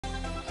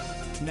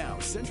Now,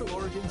 Central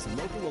Oregon's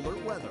local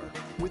alert weather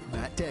with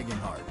Matt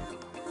Dagenhart.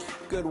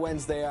 Good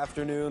Wednesday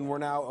afternoon. We're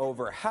now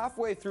over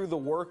halfway through the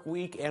work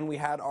week, and we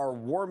had our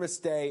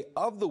warmest day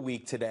of the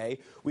week today.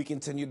 We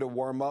continue to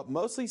warm up,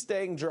 mostly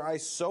staying dry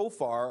so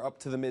far, up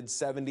to the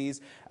mid-70s,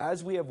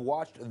 as we have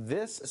watched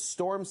this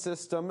storm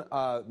system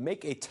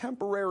make a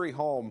temporary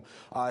home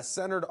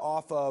centered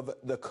off of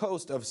the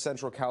coast of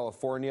Central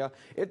California.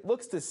 It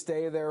looks to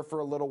stay there for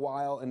a little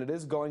while, and it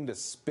is going to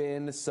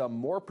spin some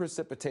more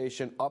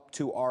precipitation up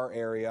to our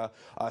area,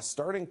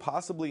 starting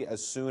possibly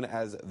as soon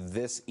as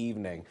this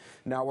evening.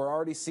 Now,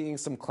 we're already seeing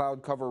some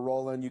cloud cover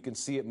roll in. You can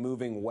see it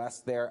moving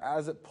west there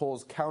as it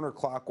pulls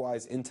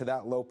counterclockwise into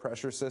that low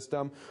pressure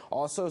system.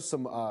 Also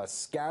some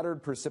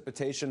scattered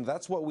precipitation.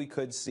 That's what we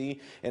could see,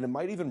 and it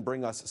might even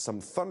bring us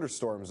some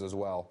thunderstorms as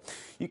well.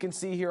 You can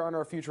see here on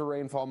our future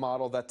rainfall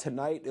model that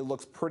tonight it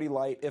looks pretty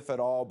light, if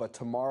at all, but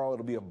tomorrow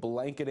it'll be a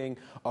blanketing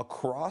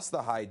across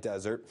the high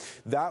desert.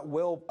 That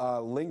will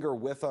linger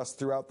with us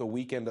throughout the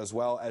weekend as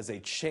well, as a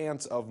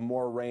chance of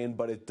more rain,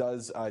 but it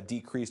does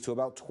decrease to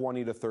about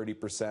 20 to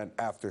 30%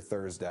 after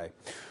Thursday.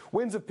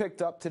 Winds have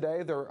picked up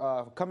today.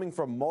 They're coming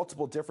from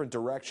multiple different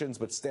directions,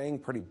 but staying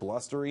pretty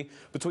blustery,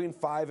 between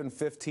 5 and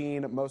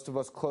 15, most of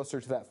us closer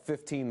to that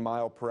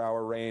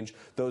 15-mile-per-hour range.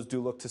 Those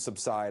do look to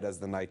subside as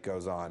the night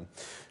goes on.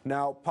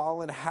 Now,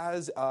 pollen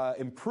has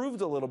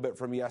improved a little bit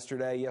from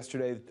yesterday.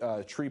 Yesterday,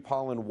 tree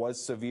pollen was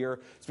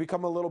severe. It's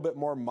become a little bit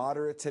more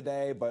moderate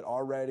today, but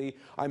already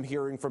I'm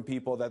hearing from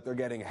people that they're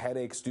getting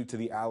headaches due to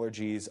the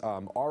allergies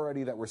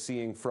already that we're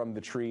seeing from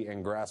the tree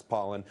and grass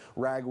pollen.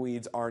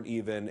 Ragweeds aren't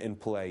even in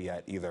play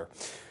yet either.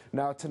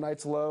 Now,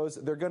 tonight's lows,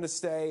 they're going to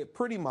stay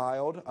pretty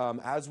mild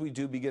as we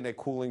do begin a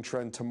cooling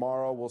trend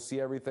tomorrow. We'll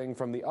see everything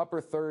from the upper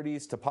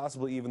 30s to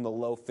possibly even the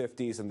low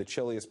 50s in the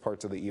chilliest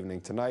parts of the evening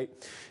tonight.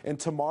 And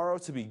tomorrow,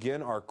 to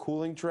begin our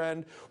cooling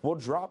trend, we'll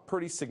drop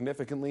pretty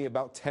significantly,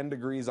 about 10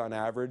 degrees on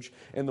average.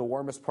 In the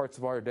warmest parts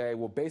of our day,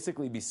 we'll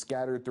basically be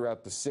scattered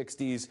throughout the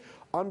 60s,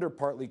 under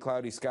partly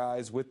cloudy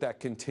skies with that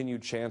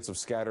continued chance of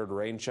scattered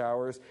rain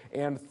showers,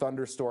 and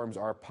thunderstorms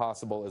are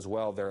possible as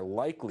well. They're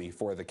likely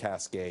for the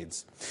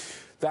Cascades.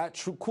 That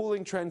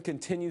cooling trend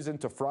continues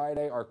into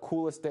Friday, our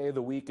coolest day of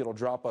the week. It'll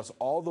drop us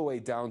all the way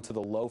down to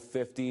the low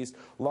 50s.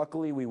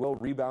 Luckily, we will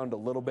rebound a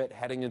little bit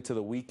heading into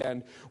the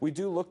weekend. We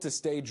do look to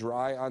stay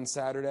dry on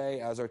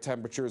Saturday as our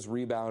temperatures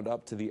rebound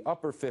up to the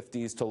upper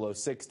 50s to low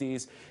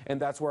 60s, and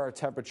that's where our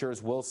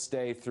temperatures will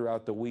stay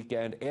throughout the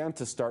weekend and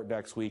to start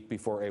next week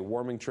before a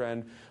warming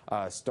trend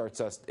starts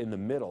us in the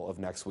middle of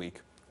next week.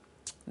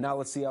 Now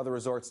let's see how the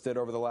resorts did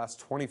over the last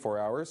 24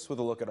 hours with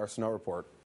a look at our snow report.